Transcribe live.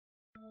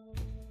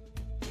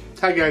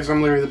Hi guys,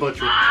 I'm Larry the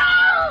Butcher.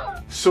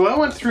 So I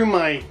went through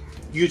my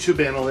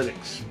YouTube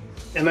analytics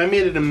and I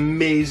made an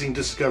amazing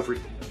discovery.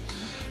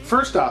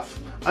 First off,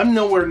 I'm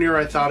nowhere near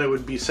I thought I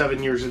would be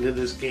 7 years into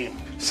this game.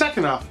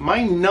 Second off, my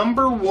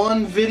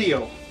 #1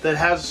 video that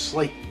has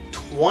like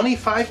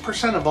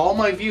 25% of all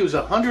my views,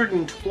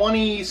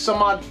 120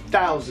 some odd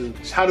thousand,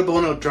 is how to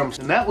bone out drums.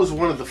 And that was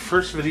one of the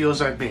first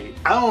videos I made.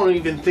 I don't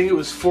even think it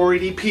was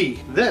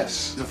 480p.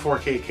 This is a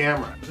 4K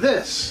camera.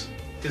 This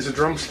is a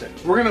drumstick.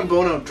 We're gonna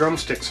bone out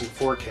drumsticks in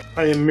 4K.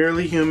 I am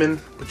merely human,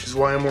 which is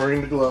why I'm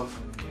wearing the glove.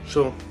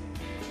 So,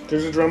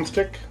 there's a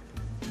drumstick.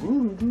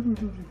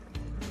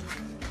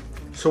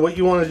 So what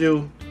you want to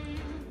do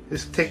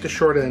is take the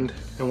short end,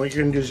 and what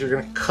you're going to do is you're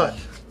going to cut.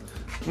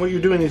 And what you're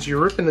doing is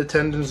you're ripping the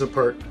tendons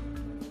apart.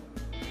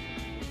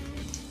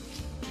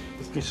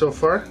 With me so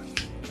far?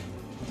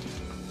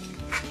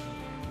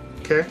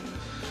 Okay.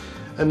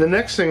 And the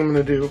next thing I'm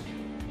going to do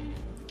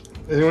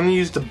is I'm going to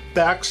use the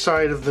back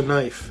side of the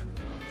knife.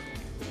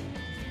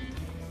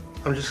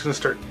 I'm just going to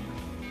start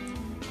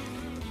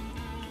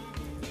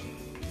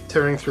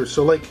tearing through.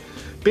 So like,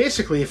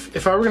 basically,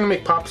 if I were going to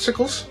make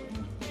popsicles,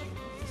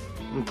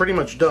 I'm pretty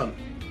much done,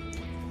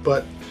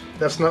 but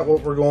that's not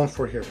what we're going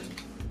for here.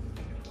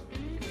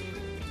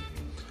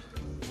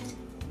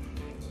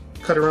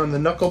 Cut around the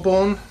knuckle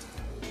bone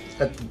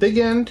at the big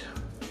end.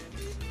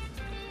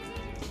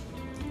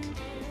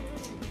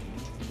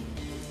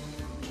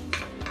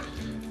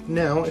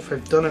 Now, if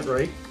I've done it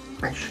right,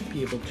 I should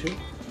be able to.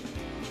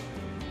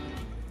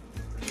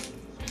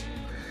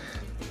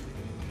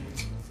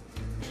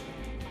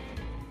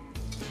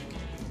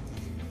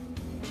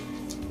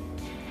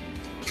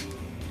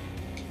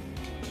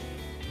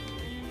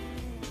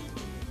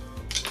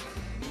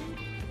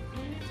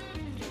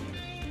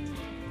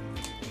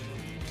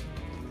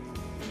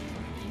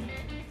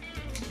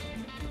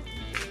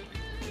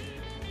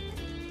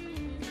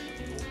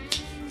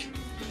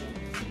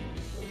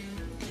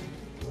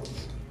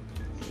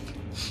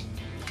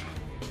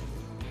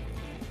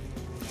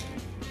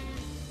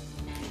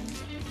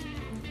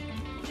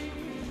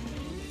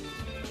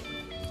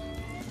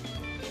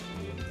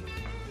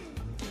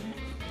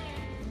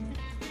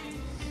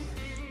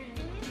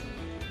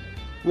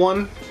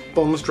 One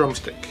boneless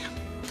drumstick.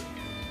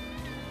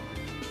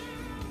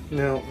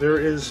 Now there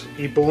is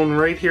a bone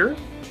right here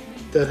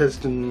that has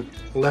been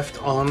left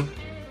on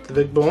the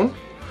big bone.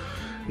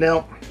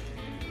 Now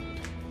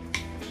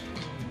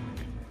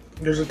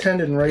there's a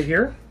tendon right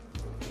here.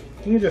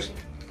 You can just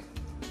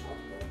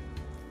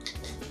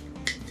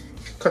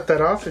cut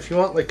that off if you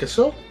want, like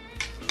so.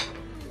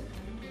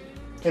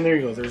 And there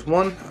you go, there's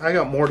one. I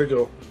got more to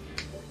go.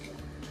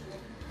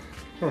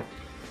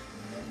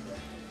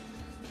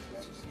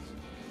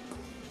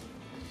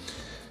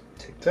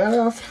 That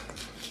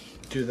off,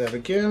 do that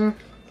again.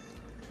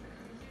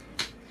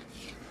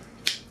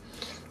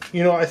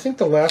 You know, I think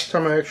the last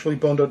time I actually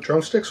boned out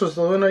drumsticks was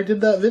when I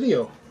did that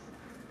video.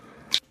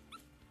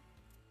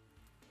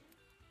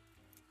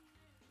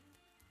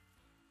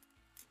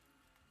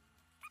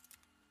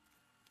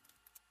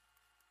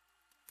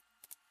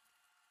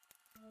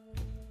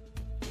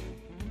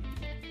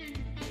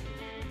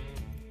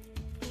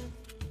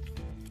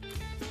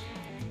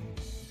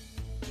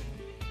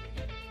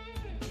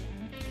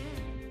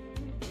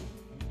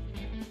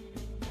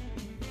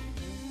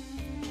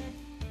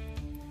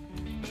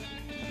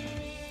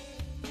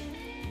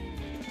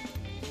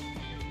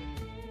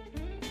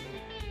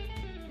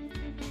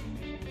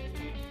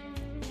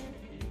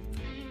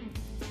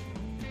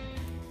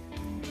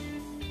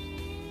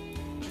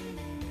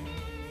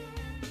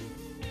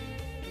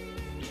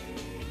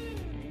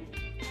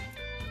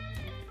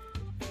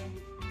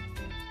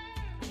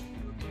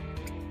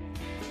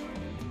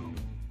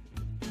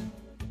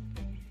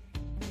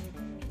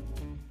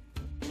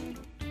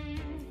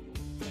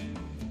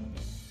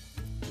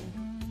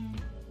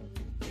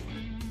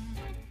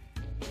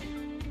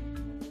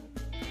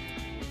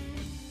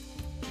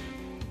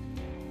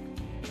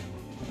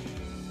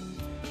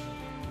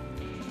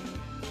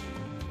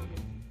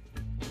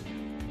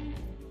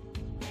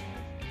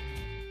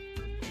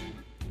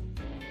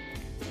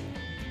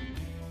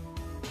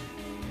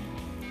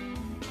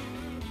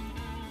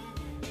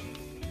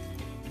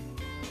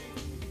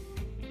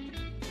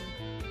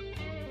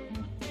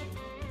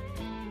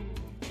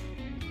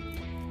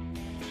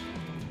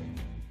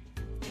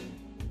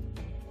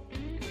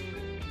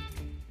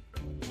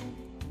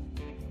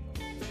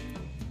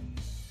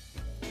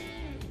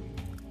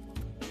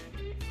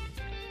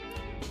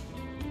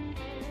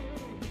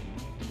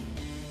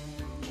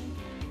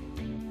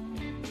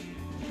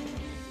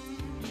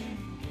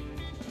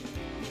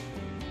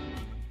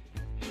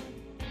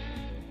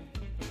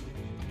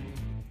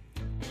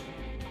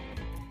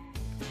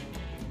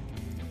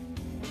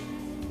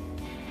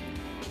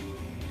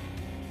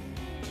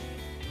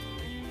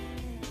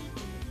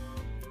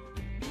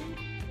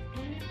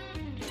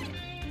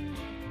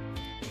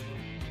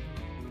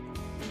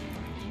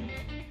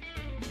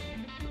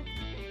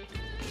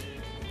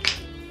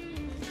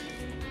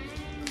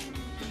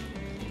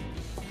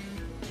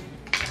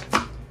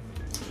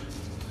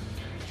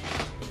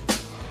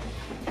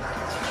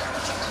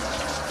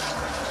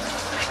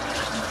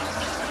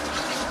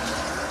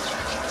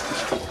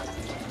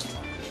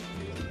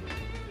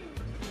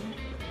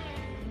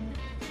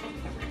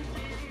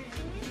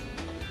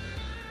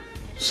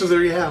 So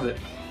there you have it.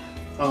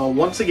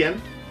 Once again,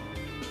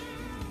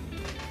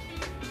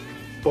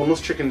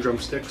 boneless chicken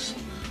drumsticks.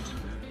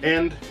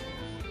 And,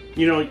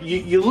 you know,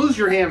 you lose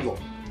your handle,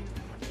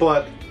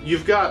 but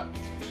you've got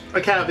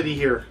a cavity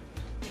here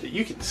that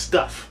you can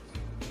stuff.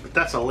 But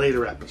that's a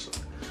later episode.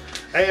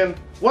 And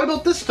what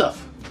about this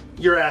stuff,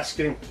 you're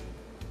asking?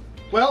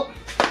 Well,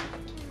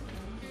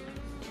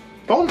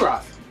 bone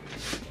broth.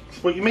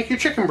 It's what you make your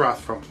chicken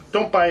broth from.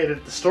 Don't buy it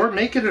at the store,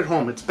 make it at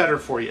home. It's better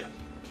for you.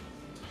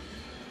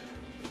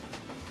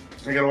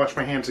 I gotta wash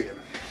my hands again.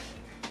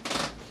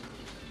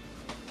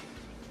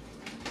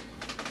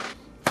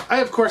 I,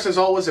 of course, as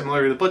always, am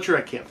Larry the Butcher.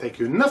 I can't thank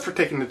you enough for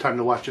taking the time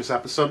to watch this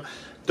episode.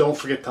 Don't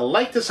forget to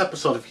like this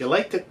episode if you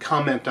liked it.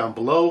 Comment down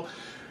below.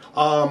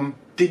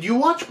 Did you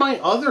watch my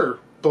other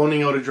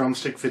boning out a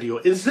drumstick video?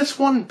 Is this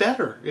one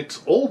better?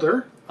 It's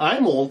older.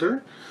 I'm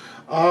older.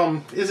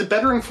 Is it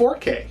better in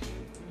 4K?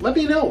 Let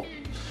me know.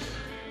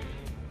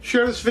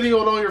 Share this video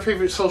on all your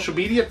favorite social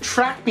media.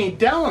 Track me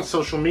down on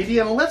social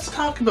media, and let's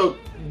talk about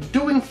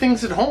doing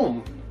things at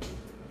home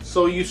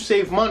so you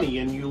save money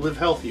and you live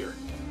healthier.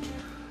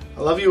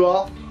 I love you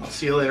all. I'll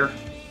see you later.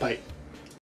 Bye.